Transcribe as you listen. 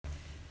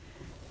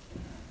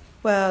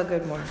Well,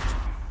 good morning.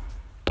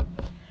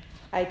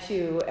 I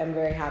too am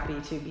very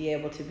happy to be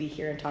able to be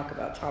here and talk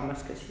about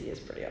Thomas because he is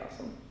pretty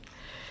awesome.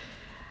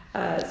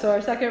 So our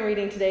second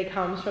reading today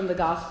comes from the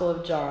Gospel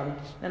of John,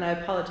 and I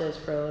apologize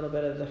for a little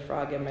bit of the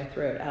frog in my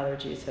throat.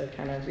 Allergies have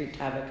kind of wreaked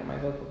havoc on my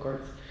vocal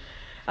cords.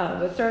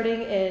 But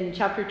starting in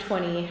chapter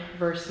 20,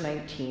 verse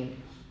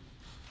 19.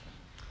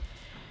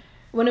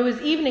 When it was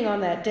evening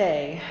on that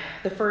day,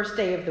 the first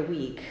day of the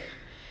week,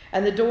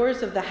 and the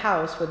doors of the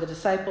house where the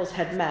disciples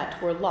had met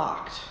were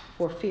locked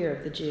for fear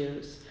of the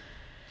Jews,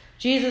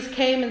 Jesus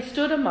came and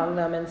stood among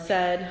them and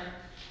said,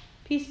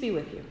 "Peace be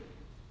with you."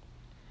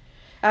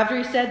 After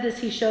he said this,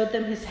 he showed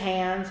them his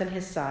hands and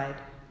his side.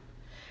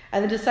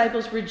 And the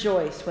disciples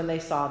rejoiced when they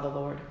saw the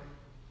Lord.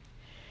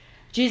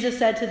 Jesus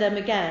said to them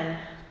again,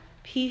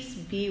 "Peace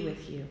be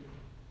with you.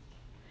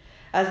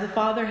 As the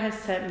Father has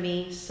sent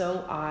me,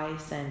 so I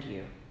send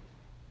you."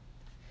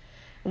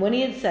 And when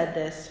he had said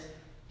this,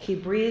 he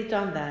breathed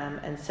on them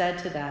and said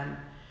to them,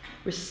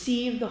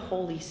 "Receive the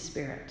Holy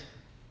Spirit.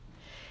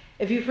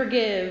 If you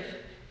forgive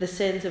the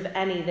sins of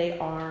any, they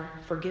are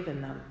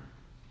forgiven them.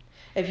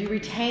 If you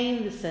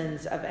retain the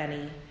sins of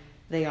any,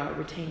 they are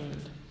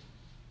retained."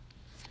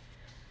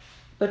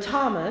 But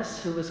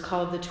Thomas, who was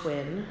called the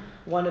twin,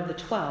 one of the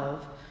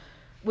 12,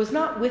 was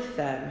not with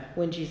them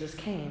when Jesus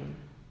came.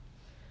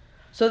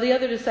 So the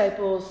other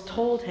disciples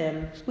told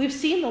him, "We've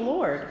seen the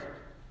Lord."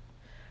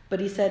 But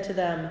he said to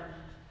them,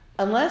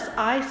 "Unless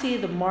I see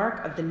the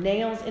mark of the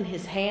nails in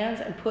his hands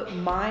and put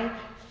my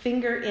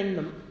finger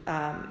in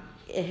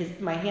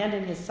my hand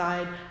in his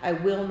side, I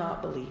will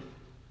not believe."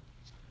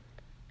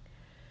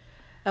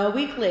 Now, a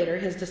week later,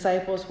 his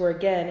disciples were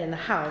again in the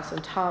house,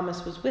 and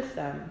Thomas was with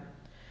them.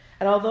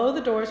 And although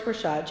the doors were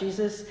shut,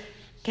 Jesus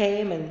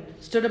came and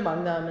stood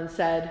among them and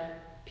said,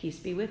 "Peace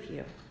be with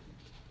you."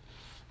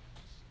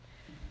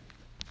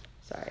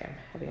 Sorry, I'm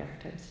having a hard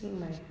time seeing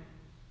my...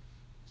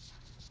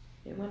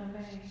 It went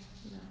away.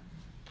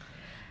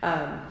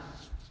 No.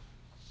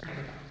 There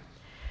we go.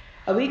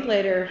 A week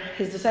later,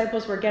 his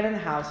disciples were again in the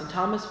house, and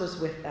Thomas was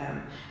with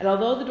them. And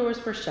although the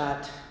doors were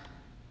shut...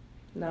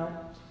 No?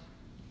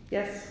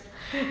 Yes?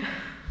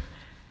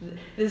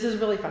 This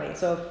is really funny.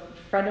 So a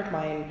friend of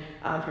mine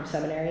from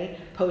seminary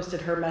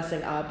posted her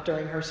messing up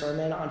during her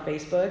sermon on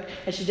Facebook,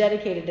 and she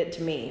dedicated it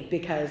to me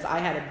because I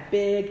had a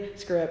big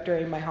screw up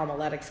during my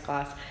homiletics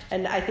class,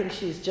 and I think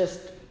she's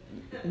just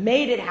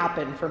made it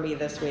happen for me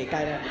this week.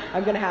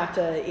 I'm going to have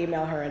to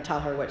email her and tell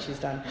her what she's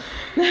done.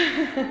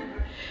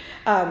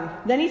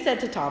 Then he said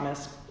to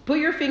Thomas, "Put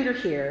your finger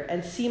here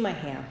and see my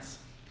hands.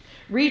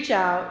 Reach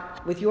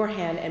out with your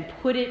hand and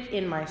put it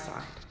in my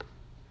side.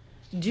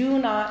 Do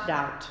not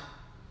doubt,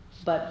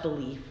 but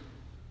believe."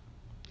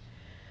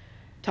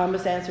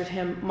 Thomas answered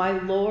him, "My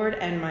Lord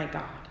and my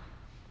God."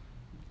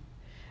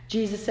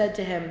 Jesus said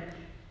to him,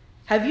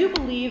 "Have you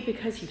believed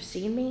because you've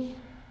seen me?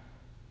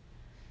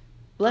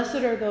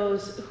 Blessed are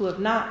those who have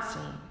not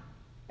seen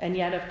and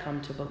yet have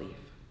come to believe."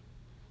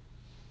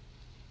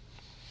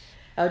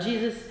 Now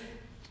Jesus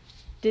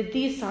did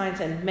these signs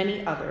and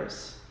many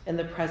others in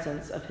the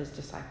presence of his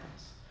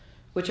disciples,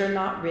 which are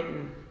not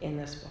written in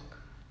this book.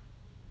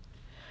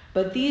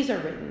 But these are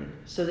written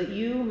so that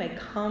you may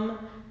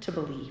come to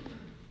believe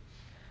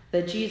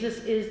that Jesus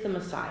is the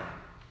Messiah,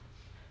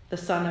 the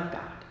Son of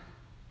God,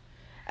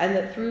 and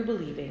that through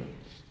believing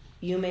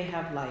you may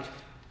have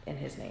life in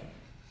his name.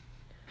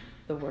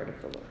 The word of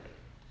the Lord.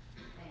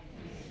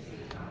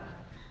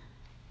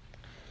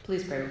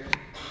 Please pray with me.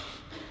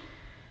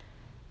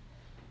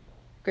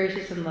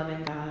 Gracious and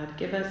loving God,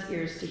 give us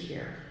ears to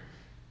hear,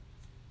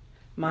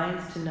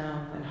 minds to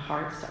know, and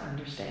hearts to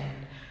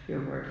understand your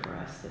word for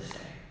us this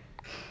day.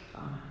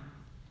 Amen.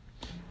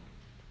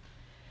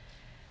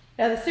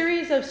 Now, the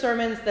series of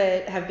sermons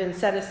that have been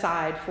set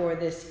aside for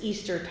this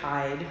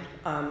Eastertide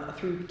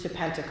through to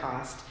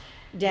Pentecost,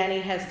 Danny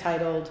has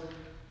titled,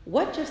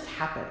 "What Just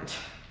Happened?"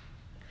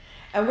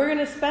 And we're going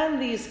to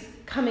spend these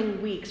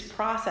coming weeks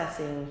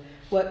processing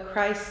what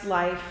Christ's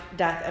life,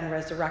 death, and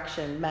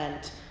resurrection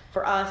meant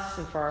for us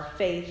and for our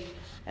faith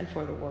and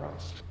for the world.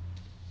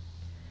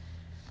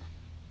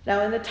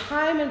 Now, in the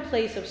time and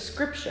place of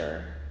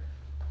Scripture,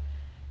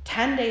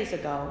 10 days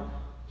ago,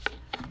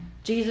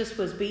 Jesus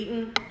was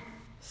beaten,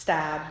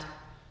 stabbed,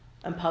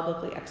 and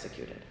publicly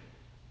executed.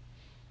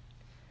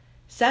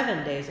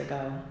 7 days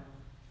ago,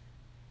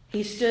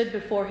 he stood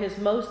before his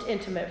most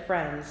intimate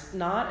friends,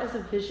 not as a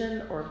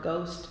vision or a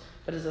ghost,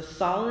 but as a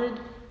solid,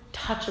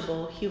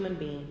 touchable human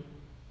being.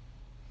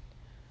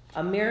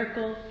 A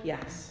miracle,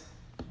 yes.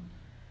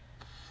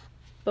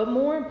 But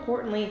more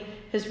importantly,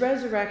 his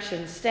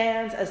resurrection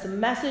stands as a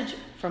message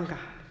from God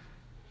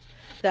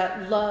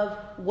that love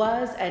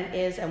was and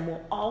is and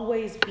will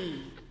always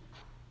be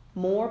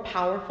more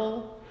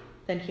powerful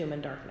than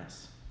human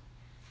darkness.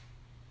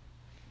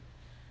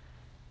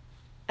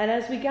 And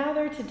as we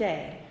gather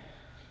today,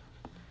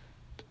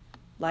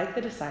 like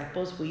the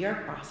disciples, we are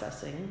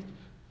processing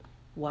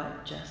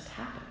what just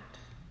happened.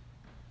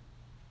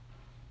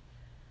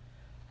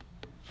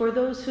 For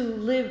those who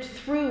lived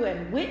through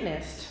and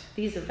witnessed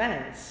these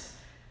events,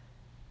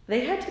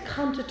 they had to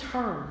come to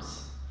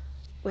terms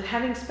with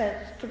having spent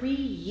 3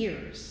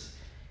 years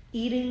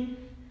eating,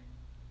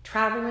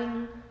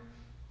 traveling,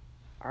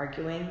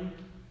 arguing,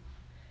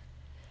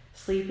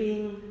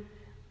 sleeping,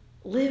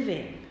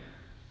 living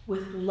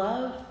with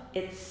love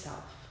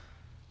itself.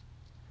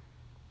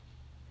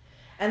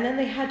 And then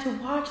they had to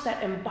watch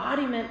that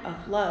embodiment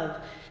of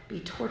love be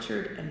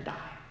tortured and die.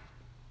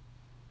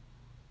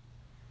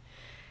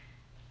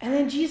 And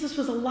then Jesus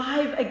was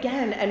alive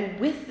again and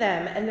with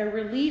them, and their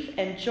relief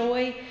and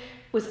joy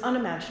was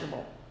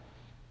unimaginable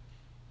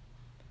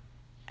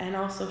and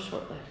also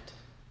short-lived,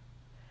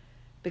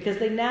 because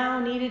they now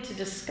needed to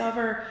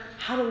discover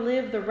how to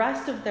live the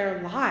rest of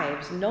their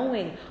lives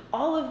knowing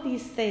all of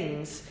these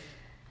things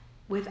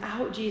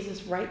without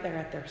Jesus right there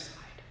at their side.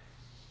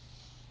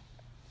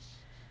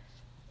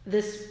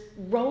 This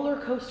roller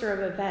coaster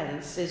of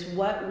events is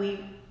what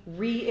we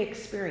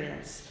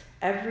re-experience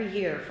every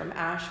year from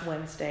Ash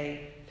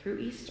Wednesday through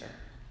Easter.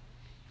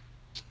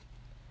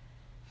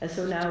 And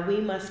so now we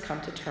must come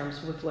to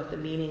terms with what the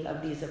meaning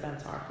of these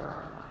events are for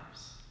our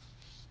lives.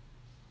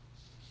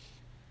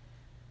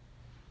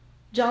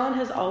 John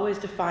has always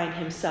defined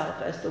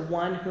himself as the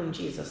one whom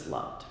Jesus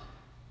loved.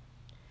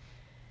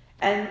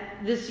 And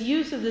this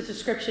use of this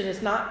description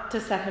is not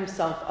to set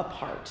himself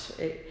apart.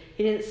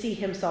 He didn't see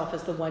himself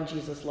as the one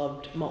Jesus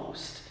loved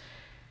most.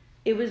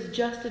 It was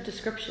just a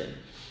description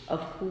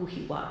of who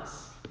he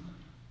was.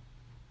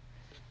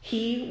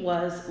 He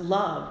was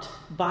loved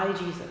by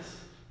Jesus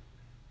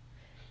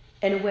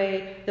in a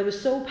way that was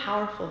so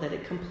powerful that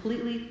it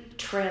completely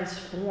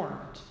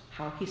transformed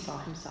how he saw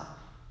himself.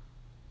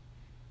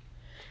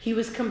 He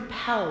was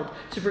compelled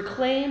to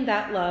proclaim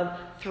that love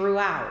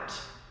throughout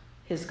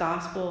his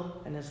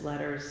gospel and his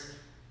letters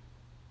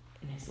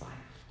in his life.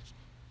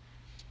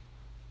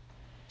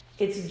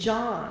 It's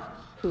John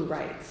who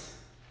writes,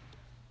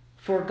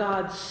 "For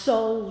God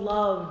so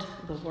loved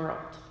the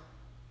world."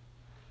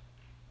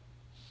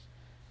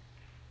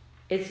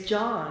 It's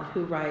John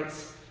who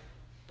writes,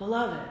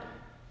 "Beloved,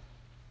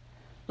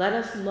 let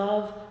us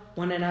love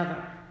one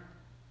another,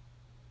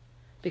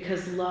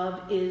 because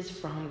love is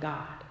from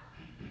God.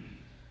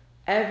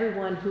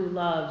 Everyone who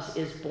loves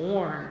is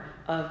born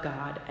of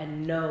God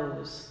and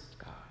knows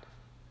God."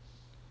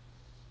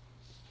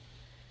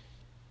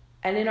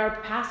 And in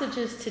our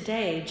passages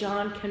today,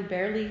 John can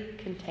barely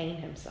contain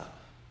himself.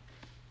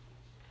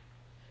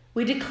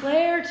 "We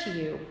declare to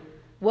you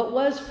what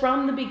was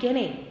from the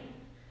beginning,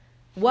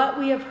 what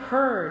we have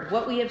heard,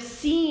 what we have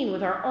seen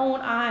with our own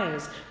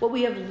eyes, what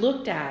we have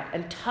looked at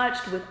and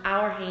touched with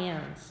our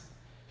hands.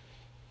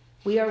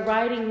 We are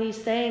writing these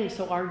things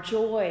so our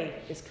joy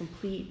is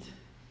complete."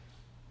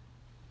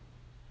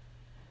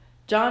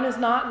 John is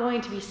not going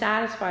to be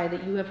satisfied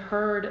that you have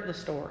heard the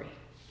story.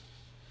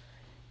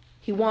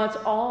 He wants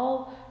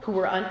all who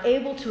were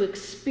unable to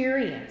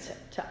experience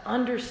it to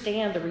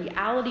understand the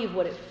reality of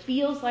what it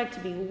feels like to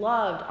be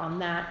loved on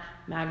that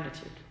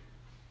magnitude.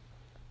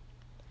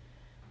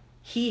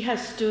 He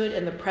has stood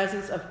in the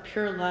presence of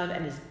pure love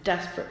and is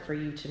desperate for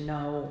you to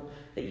know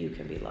that you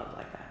can be loved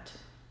like that too.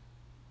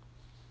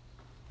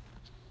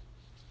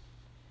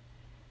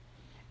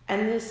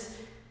 And this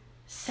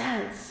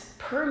sense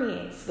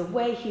permeates the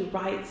way he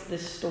writes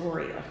this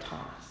story of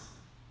Thomas.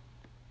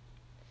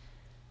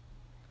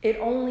 It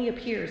only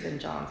appears in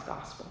John's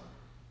gospel.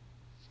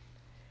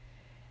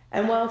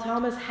 And while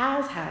Thomas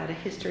has had a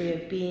history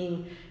of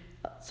being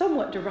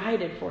somewhat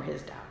derided for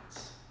his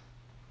doubts,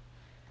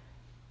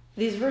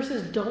 these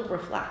verses don't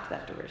reflect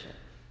that derision.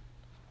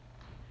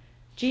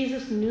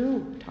 Jesus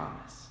knew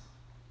Thomas.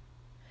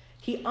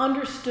 He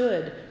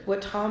understood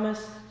what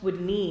Thomas would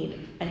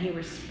need, and he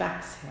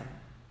respects him.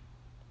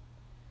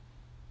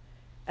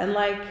 And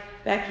like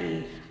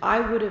Becky, I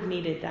would have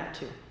needed that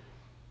too.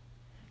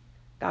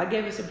 God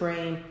gave us a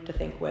brain to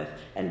think with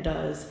and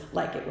does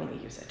like it when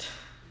we use it.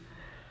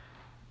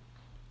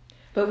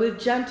 But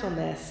with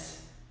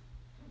gentleness,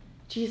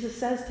 Jesus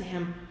says to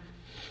him,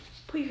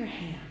 "Put your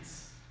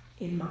hands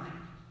in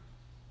mine.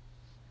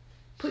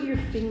 Put your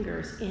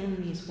fingers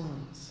in these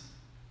wounds."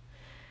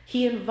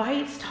 He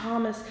invites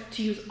Thomas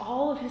to use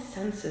all of his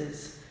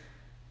senses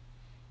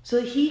so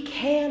that he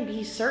can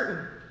be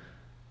certain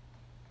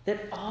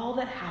that all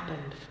that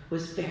happened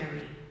was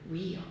very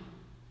real.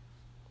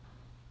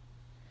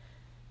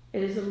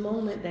 It is a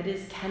moment that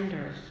is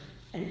tender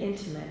and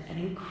intimate and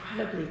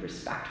incredibly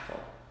respectful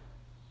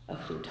of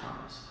who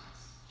Thomas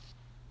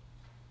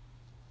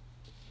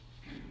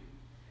was.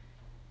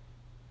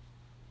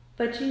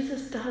 But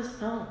Jesus does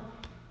know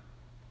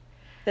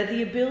that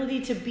the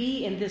ability to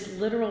be in this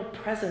literal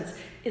presence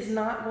is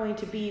not going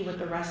to be what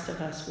the rest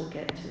of us will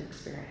get to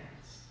experience.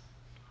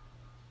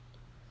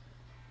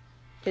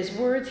 His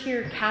words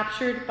here,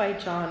 captured by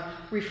John,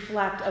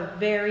 reflect a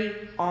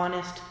very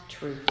honest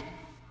truth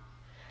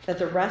that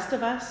the rest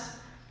of us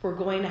were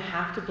going to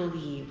have to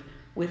believe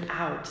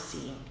without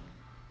seeing,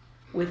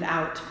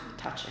 without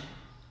touching.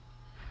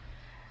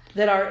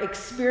 That our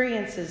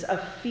experiences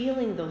of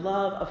feeling the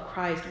love of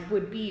Christ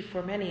would be,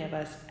 for many of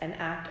us, an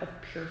act of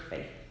pure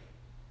faith.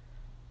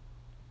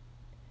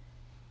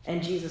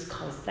 And Jesus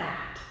calls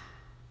that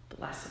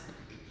blessed.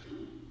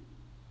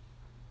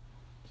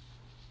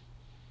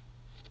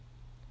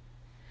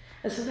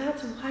 And so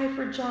that's why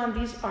for John,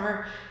 these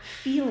are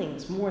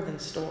feelings more than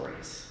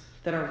stories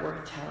that are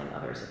worth telling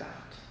others about.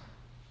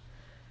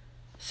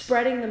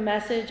 Spreading the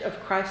message of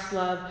Christ's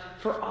love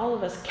for all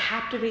of us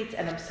captivates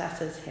and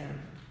obsesses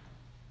him.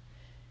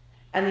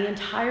 And the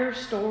entire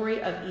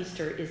story of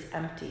Easter is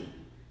empty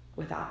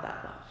without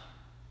that love.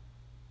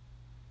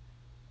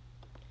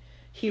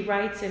 He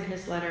writes in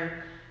his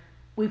letter,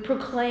 "We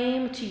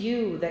proclaim to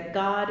you that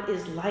God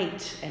is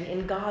light, and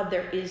in God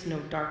there is no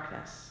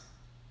darkness.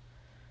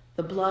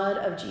 The blood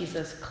of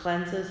Jesus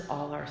cleanses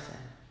all our sin."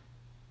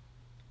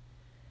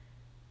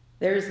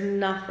 There is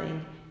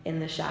nothing in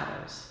the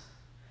shadows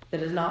that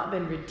has not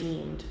been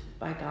redeemed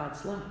by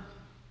God's love.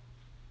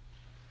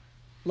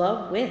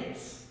 Love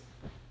wins.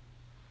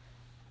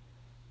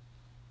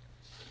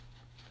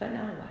 But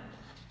now what?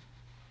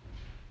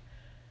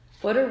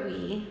 What are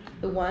we,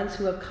 the ones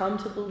who have come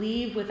to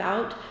believe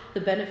without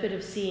the benefit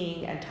of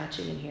seeing and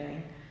touching and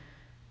hearing?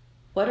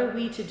 What are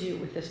we to do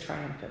with this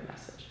triumphant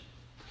message?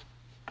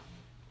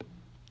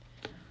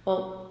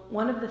 Well,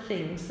 one of the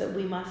things that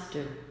we must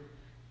do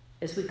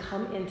is we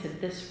come into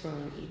this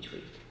room each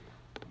week.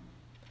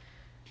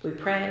 We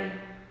pray,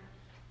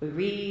 we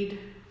read,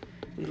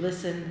 we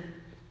listen,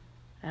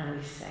 and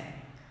we sing.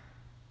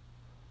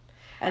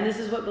 And this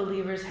is what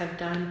believers have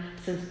done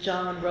since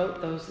John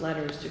wrote those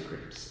letters to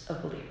groups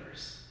of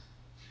believers,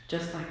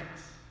 just like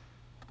us.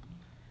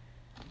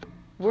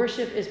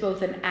 Worship is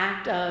both an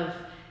act of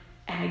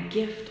and a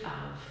gift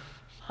of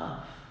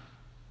love.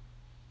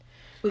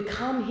 We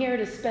come here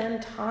to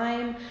spend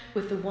time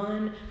with the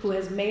one who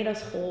has made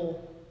us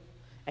whole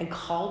and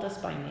called us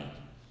by name.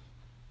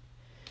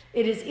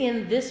 It is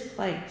in this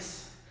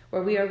place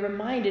where we are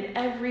reminded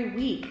every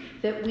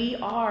week that we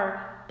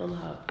are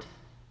beloved.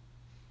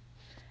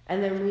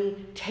 And then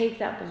we take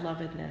that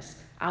belovedness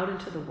out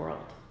into the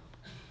world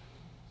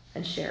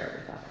and share it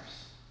with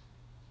others.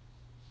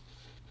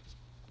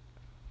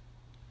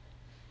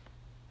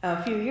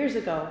 A few years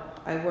ago,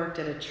 I worked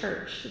at a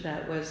church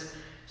that was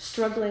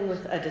struggling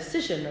with a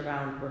decision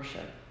around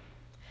worship.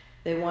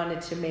 They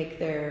wanted to make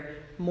their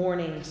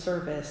morning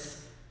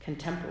service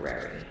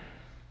contemporary.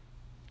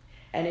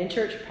 And in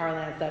church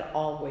parlance, that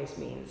always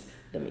means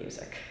the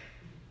music.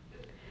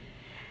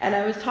 And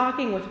I was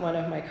talking with one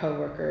of my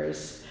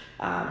coworkers,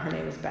 her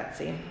name is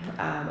Betsy,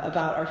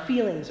 about our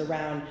feelings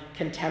around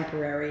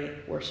contemporary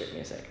worship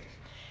music.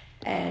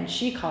 And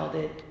she called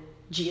it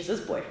Jesus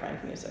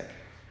boyfriend music.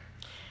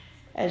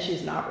 And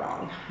she's not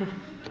wrong.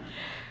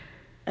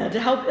 And to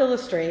help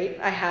illustrate,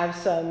 I have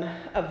some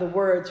of the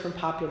words from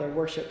popular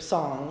worship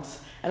songs.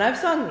 And I've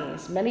sung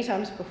these many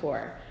times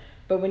before,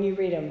 but when you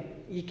read them,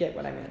 you get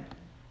what I mean.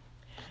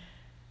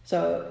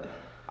 So,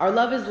 "Our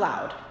Love is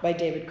Loud" by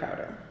David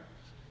Crowder.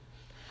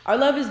 "Our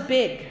love is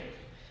big.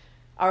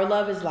 Our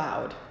love is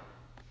loud.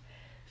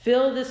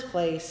 Fill this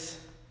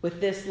place with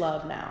this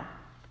love now.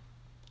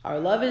 Our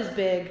love is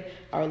big.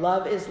 Our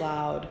love is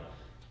loud.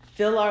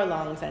 Fill our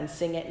lungs and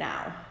sing it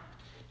now."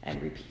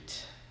 And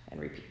repeat, and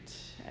repeat,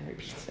 and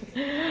repeat.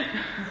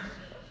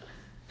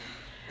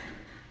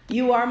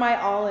 "You Are My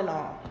All in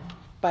All"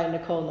 by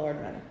Nicole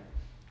Nordman.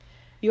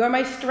 "You are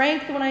my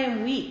strength when I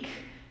am weak.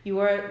 You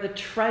are the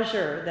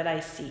treasure that I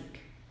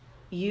seek.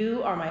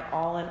 You are my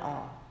all in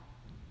all.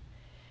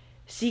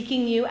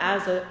 Seeking you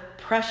as a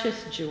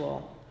precious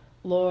jewel,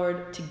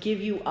 Lord, to give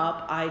you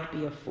up, I'd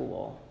be a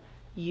fool.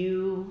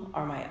 You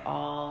are my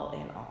all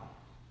in all."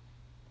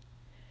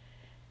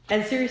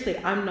 And seriously,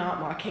 I'm not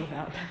mocking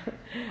them.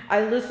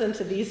 I listen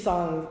to these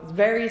songs,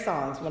 very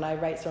songs, when I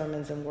write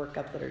sermons and work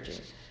up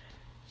liturgy.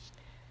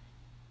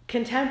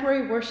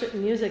 Contemporary worship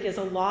music is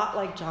a lot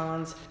like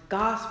John's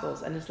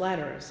Gospels and his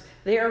letters.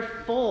 They are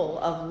full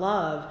of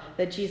love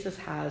that Jesus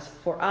has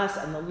for us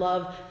and the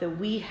love that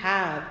we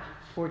have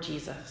for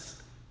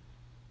Jesus.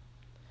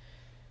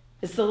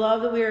 It's the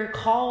love that we are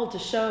called to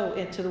show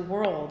into the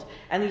world.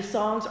 And these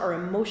songs are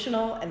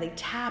emotional and they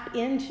tap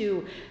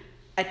into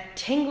a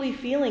tingly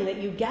feeling that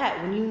you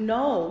get when you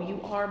know you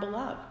are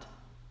beloved.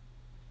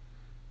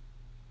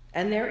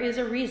 And there is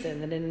a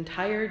reason that an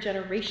entire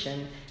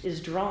generation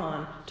is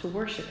drawn to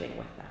worshiping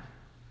with them.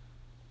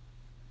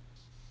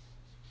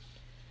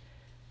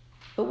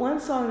 But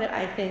one song that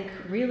I think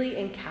really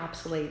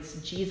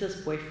encapsulates Jesus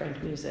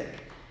boyfriend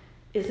music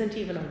isn't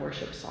even a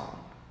worship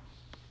song.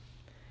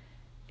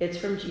 It's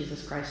from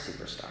Jesus Christ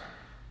Superstar.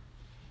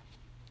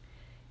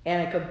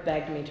 Annika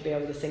begged me to be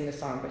able to sing the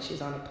song, but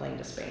she's on a plane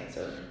to Spain,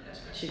 so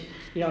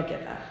you don't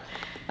get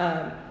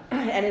that.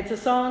 And it's a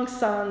song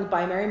sung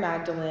by Mary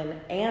Magdalene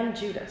and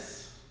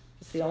Judas.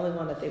 It's the only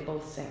one that they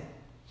both sing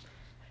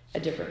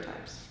at different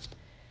times.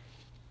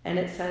 And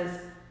it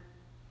says,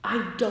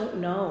 "I don't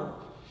know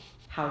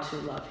how to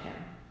love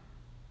him.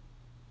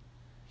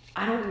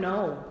 I don't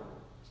know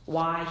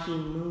why he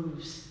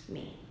moves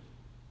me.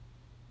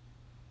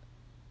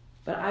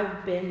 But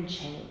I've been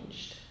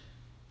changed.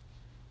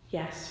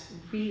 Yes,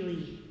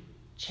 really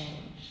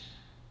changed.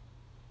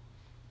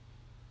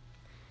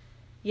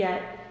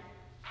 Yet,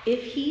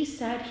 if he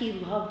said he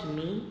loved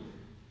me,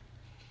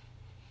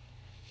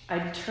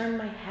 I'd turn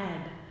my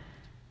head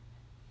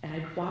and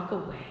I'd walk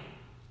away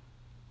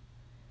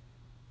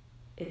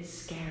It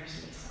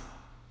scares me so.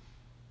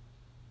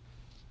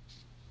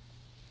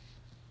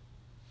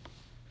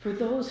 For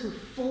those who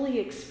fully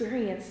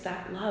experience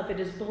that love, it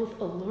is both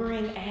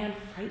alluring and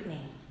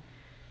frightening.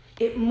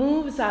 It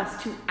moves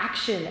us to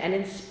action and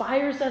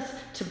inspires us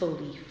to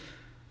belief.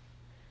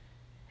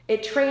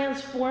 It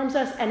transforms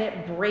us and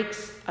it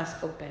breaks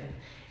us open.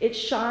 It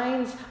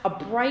shines a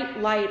bright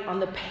light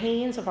on the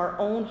pains of our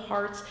own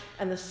hearts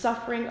and the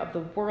suffering of the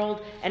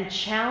world and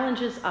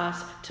challenges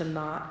us to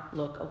not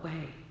look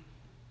away.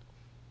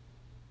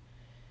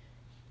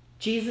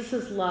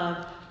 Jesus'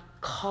 love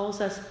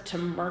calls us to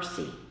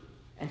mercy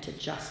and to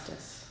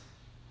justice.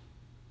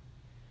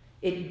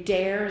 It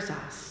dares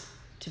us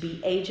to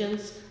be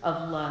agents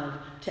of love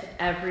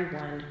to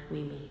everyone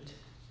we meet.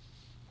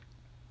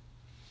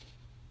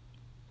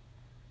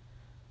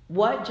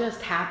 What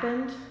just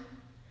happened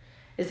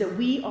is that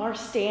we are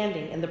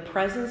standing in the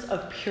presence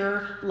of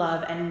pure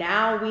love, and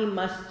now we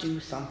must do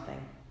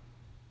something.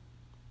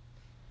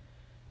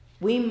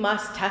 We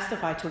must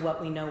testify to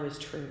what we know is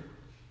true.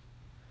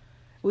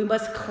 We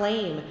must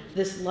claim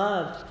this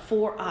love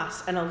for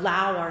us and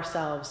allow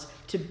ourselves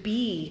to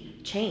be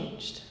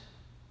changed.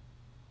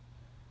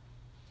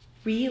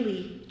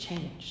 Really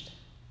changed.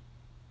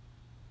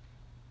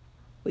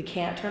 We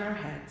can't turn our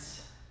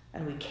heads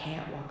and we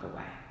can't walk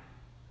away,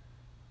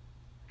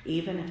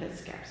 even if it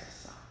scares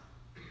us so.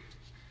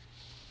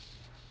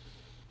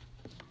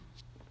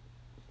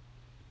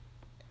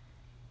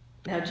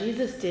 Now,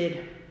 Jesus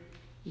did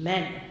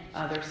many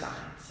other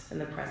signs in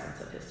the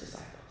presence of his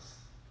disciples,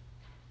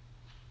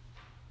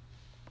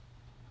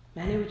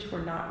 many which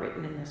were not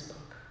written in this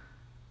book.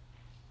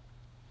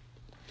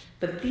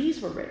 But these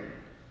were written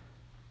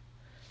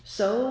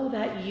so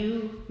that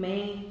you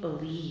may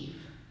believe,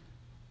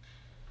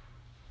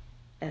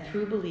 and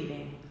through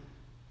believing,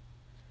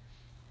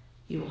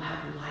 you will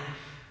have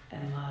life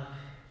and love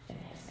in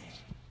his name.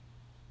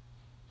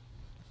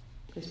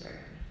 Please pray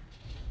with me.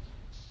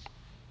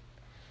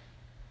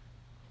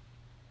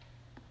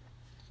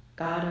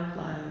 God of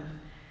love,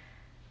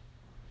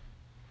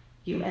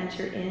 you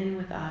enter in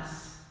with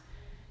us.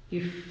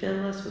 You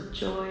fill us with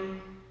joy.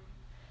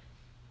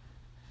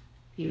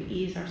 You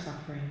ease our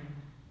suffering.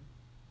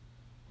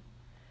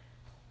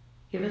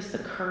 Give us the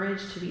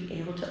courage to be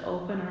able to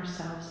open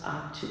ourselves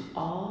up to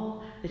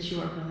all that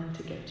you are willing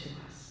to give to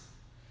us.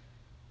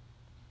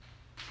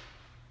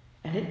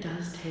 And it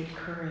does take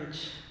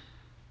courage,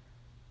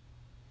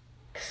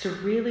 because to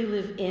really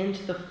live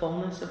into the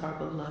fullness of our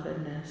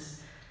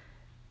belovedness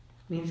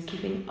means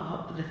giving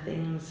up the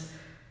things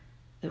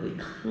that we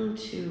cling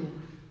to,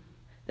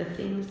 the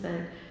things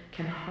that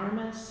can harm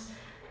us,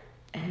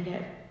 and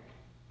yet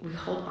we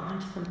hold on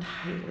to them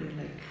tightly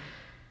like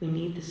we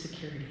need the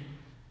security.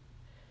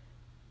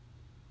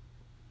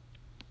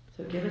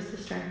 So give us the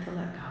strength to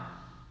let go,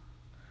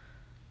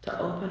 to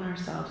open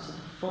ourselves to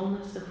the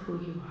fullness of who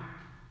you are,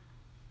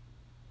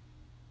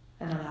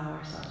 and allow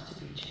ourselves to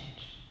be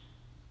changed.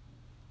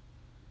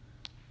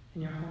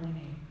 In your holy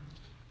name,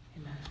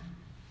 amen.